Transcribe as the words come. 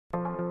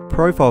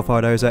Profile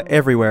photos are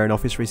everywhere in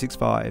Office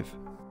 365.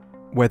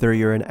 Whether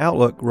you're in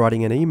Outlook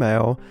writing an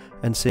email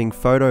and seeing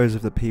photos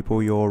of the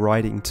people you're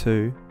writing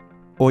to,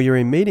 or you're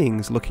in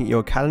meetings looking at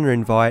your calendar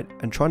invite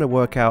and trying to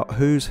work out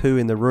who's who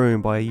in the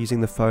room by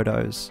using the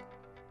photos.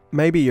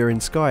 Maybe you're in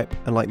Skype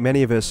and like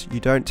many of us,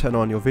 you don't turn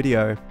on your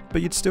video,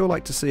 but you'd still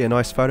like to see a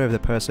nice photo of the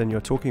person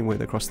you're talking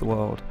with across the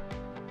world.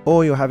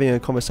 Or you're having a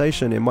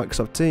conversation in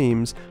Microsoft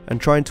Teams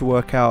and trying to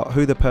work out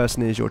who the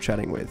person is you're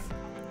chatting with.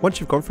 Once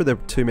you've gone through the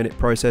 2-minute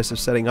process of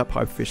setting up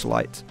Hyperfish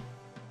Lite,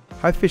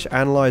 Hyperfish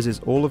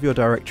analyzes all of your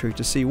directory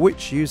to see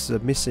which users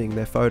are missing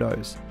their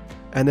photos.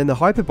 And then the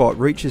Hyperbot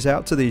reaches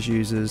out to these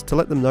users to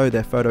let them know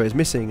their photo is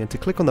missing and to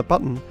click on the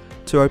button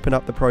to open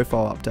up the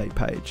profile update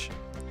page.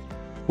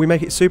 We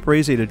make it super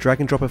easy to drag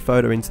and drop a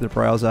photo into the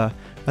browser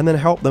and then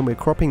help them with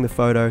cropping the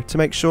photo to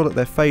make sure that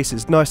their face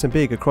is nice and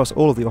big across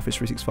all of the Office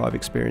 365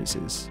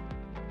 experiences.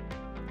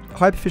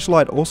 Hyperfish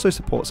Lite also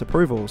supports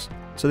approvals,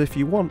 so that if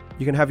you want,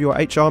 you can have your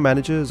HR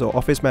managers or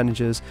office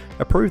managers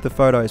approve the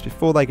photos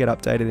before they get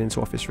updated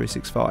into Office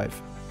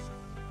 365.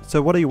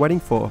 So what are you waiting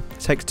for? It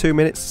takes 2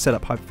 minutes to set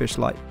up Hyperfish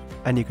Lite,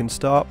 and you can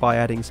start by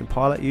adding some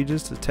pilot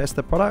users to test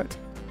the product,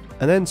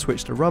 and then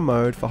switch to run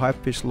mode for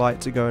Hyperfish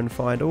Lite to go and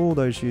find all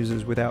those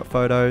users without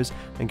photos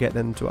and get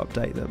them to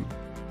update them.